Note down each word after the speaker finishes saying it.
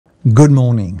Good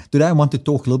morning. Today I want to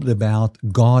talk a little bit about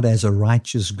God as a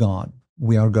righteous God.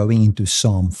 We are going into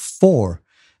Psalm 4,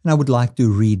 and I would like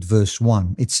to read verse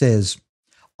 1. It says,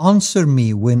 "Answer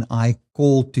me when I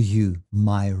call to you,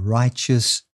 my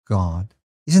righteous God."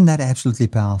 Isn't that absolutely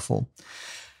powerful?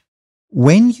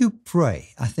 When you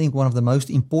pray, I think one of the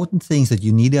most important things that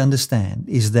you need to understand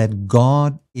is that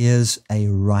God is a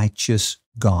righteous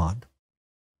God.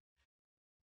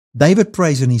 David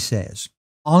prays and he says,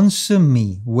 "Answer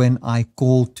me when I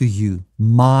call to you,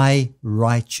 my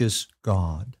righteous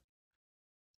God."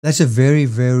 That's a very,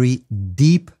 very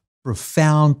deep,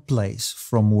 profound place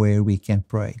from where we can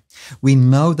pray. We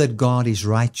know that God is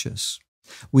righteous.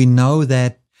 We know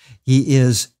that He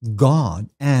is God,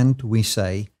 and we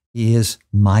say, He is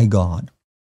my God.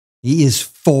 He is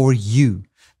for you.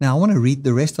 Now, I want to read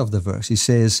the rest of the verse. He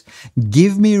says,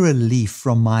 "Give me relief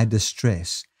from my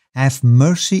distress. Have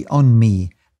mercy on me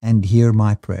and hear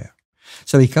my prayer."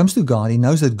 So he comes to God. He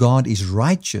knows that God is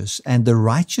righteous, and the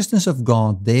righteousness of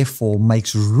God therefore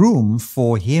makes room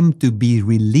for him to be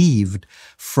relieved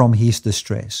from his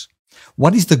distress.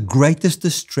 What is the greatest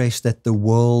distress that the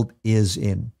world is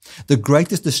in? The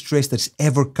greatest distress that's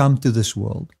ever come to this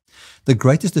world. The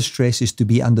greatest distress is to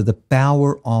be under the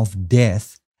power of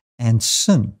death and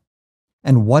sin.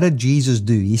 And what did Jesus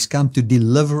do? He's come to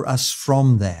deliver us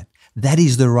from that. That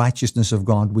is the righteousness of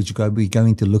God, which we're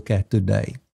going to look at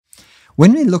today.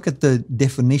 When we look at the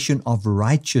definition of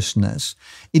righteousness,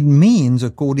 it means,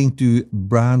 according to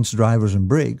Brown's, Drivers, and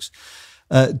Briggs,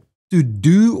 to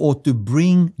do or to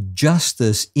bring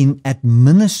justice in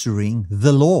administering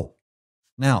the law.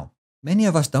 Now, many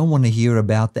of us don't want to hear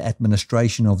about the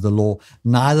administration of the law.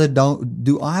 Neither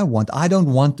do I want. I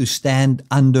don't want to stand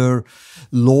under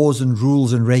laws and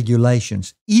rules and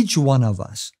regulations. Each one of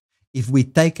us, if we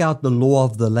take out the law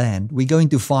of the land, we're going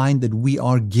to find that we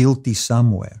are guilty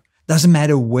somewhere. Doesn't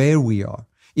matter where we are.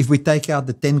 If we take out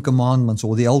the Ten Commandments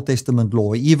or the Old Testament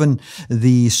law, even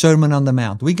the Sermon on the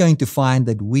Mount, we're going to find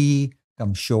that we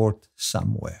come short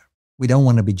somewhere. We don't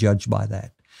want to be judged by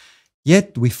that.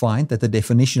 Yet we find that the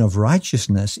definition of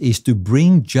righteousness is to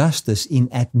bring justice in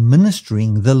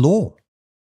administering the law.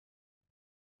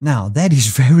 Now, that is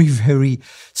very, very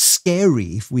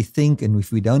scary if we think and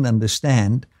if we don't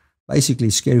understand. Basically,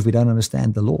 it's scary if we don't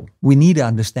understand the law. We need to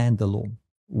understand the law.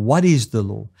 What is the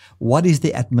law? What is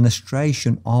the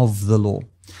administration of the law?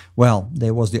 Well,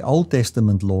 there was the Old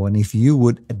Testament law, and if you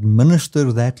would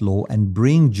administer that law and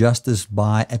bring justice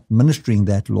by administering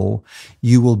that law,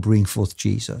 you will bring forth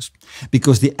Jesus.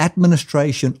 Because the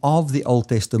administration of the Old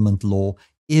Testament law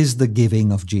is the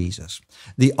giving of Jesus.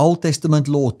 The Old Testament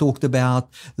law talked about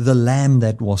the lamb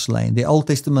that was slain. The Old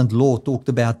Testament law talked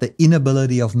about the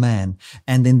inability of man,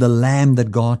 and then the lamb that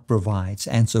God provides,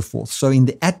 and so forth. So in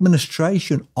the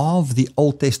administration of the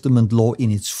Old Testament law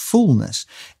in its fullness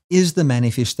is the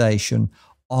manifestation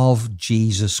of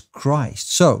Jesus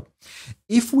Christ. So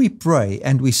if we pray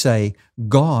and we say,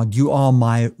 "God, you are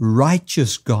my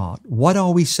righteous God," what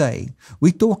are we saying?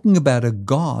 We're talking about a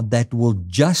God that will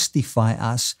justify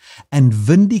us and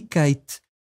vindicate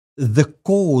the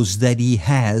cause that he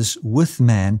has with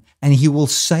man, and he will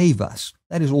save us.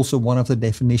 That is also one of the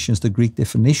definitions, the Greek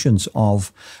definitions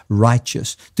of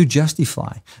righteous: to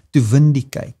justify, to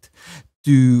vindicate,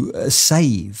 to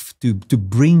save, to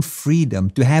bring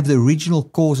freedom, to have the original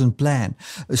cause and plan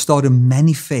start to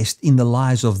manifest in the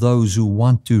lives of those who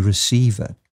want to receive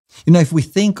it. You know, if we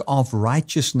think of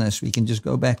righteousness, we can just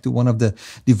go back to one of the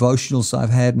devotionals I've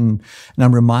had, and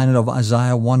I'm reminded of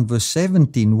Isaiah 1 verse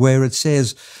 17, where it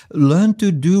says, "Learn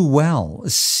to do well,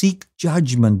 seek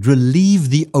judgment, relieve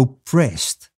the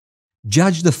oppressed,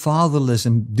 judge the fatherless,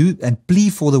 and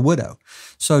plead for the widow."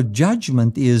 So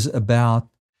judgment is about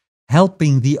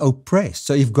helping the oppressed.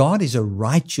 So if God is a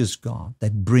righteous God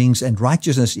that brings, and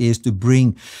righteousness is to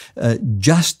bring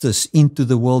justice into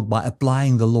the world by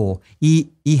applying the law,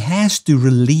 he has to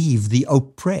relieve the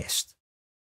oppressed.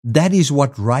 That is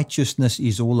what righteousness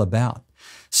is all about.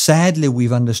 Sadly,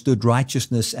 we've understood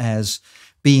righteousness as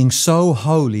being so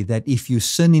holy that if you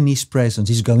sin in his presence,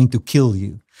 he's going to kill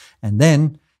you. And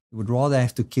then he would rather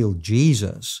have to kill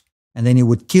Jesus, and then he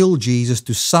would kill Jesus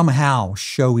to somehow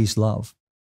show his love.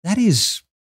 That is,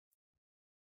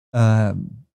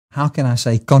 how can I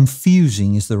say,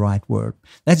 confusing is the right word.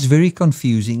 That's very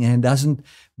confusing, and it doesn't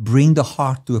bring the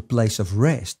heart to a place of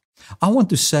rest. I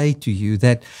want to say to you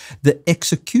that the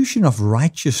execution of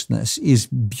righteousness is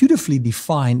beautifully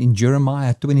defined in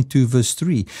Jeremiah 22 verse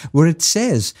 3, where it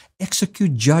says,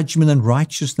 "Execute judgment and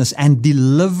righteousness and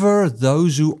deliver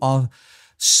those who are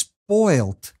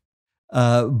spoiled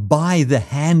by the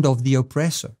hand of the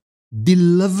oppressor."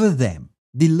 Deliver them.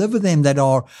 Deliver them that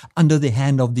are under the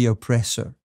hand of the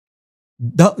oppressor.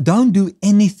 Don't do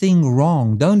anything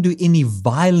wrong. Don't do any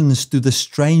violence to the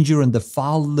stranger and the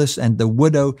fatherless and the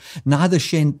widow, neither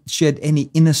shed any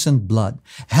innocent blood.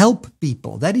 Help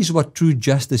people. That is what true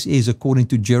justice is, according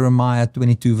to Jeremiah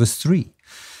 22, verse 3.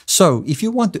 So, if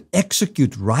you want to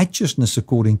execute righteousness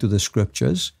according to the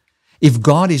scriptures, if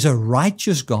God is a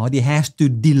righteous God, He has to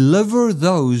deliver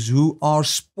those who are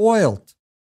spoiled,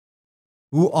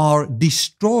 who are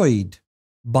destroyed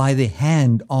by the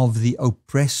hand of the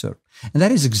oppressor. And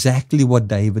that is exactly what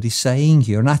David is saying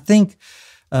here. And I think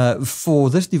for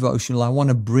this devotional, I want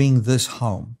to bring this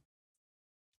home.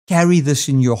 Carry this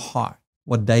in your heart,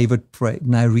 what David prayed.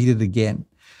 And I read it again.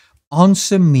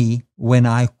 Answer me when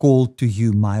I call to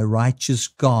you, my righteous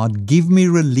God. Give me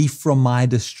relief from my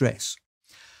distress.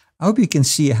 I hope you can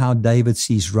see how David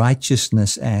sees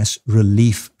righteousness as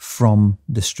relief from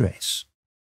distress.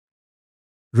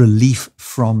 Relief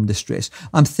from distress.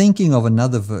 I'm thinking of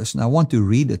another verse, and I want to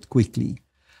read it quickly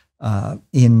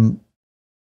in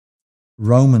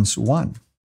Romans 1.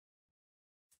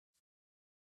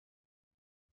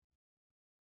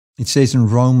 It says in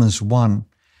Romans 1,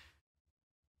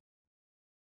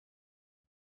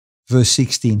 verse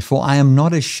 16, "For I am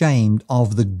not ashamed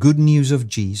of the good news of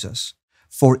Jesus,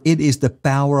 for it is the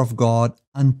power of God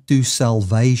unto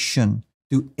salvation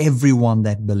to everyone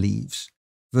that believes."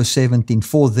 Verse 17,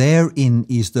 "For therein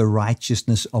is the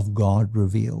righteousness of God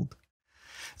revealed."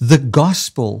 The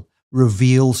gospel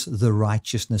reveals the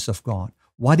righteousness of God.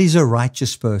 What is a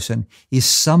righteous person? Is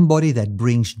somebody that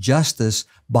brings justice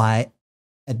by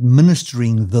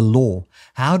administering the law.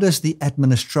 How does the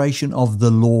administration of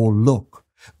the law look?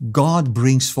 God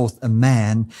brings forth a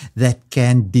man that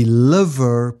can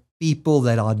deliver people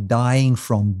that are dying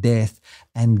from death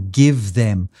and give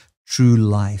them true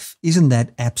life. Isn't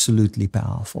that absolutely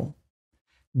powerful?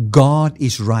 God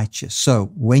is righteous.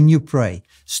 So when you pray,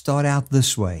 start out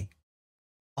this way.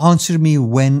 Answer me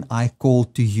when I call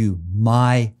to you,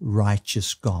 my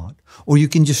righteous God. Or you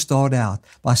can just start out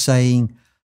by saying,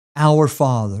 our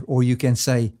Father, or you can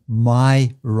say,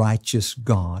 my righteous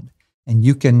God. And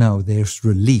you can know there's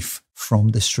relief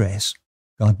from distress.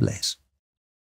 God bless.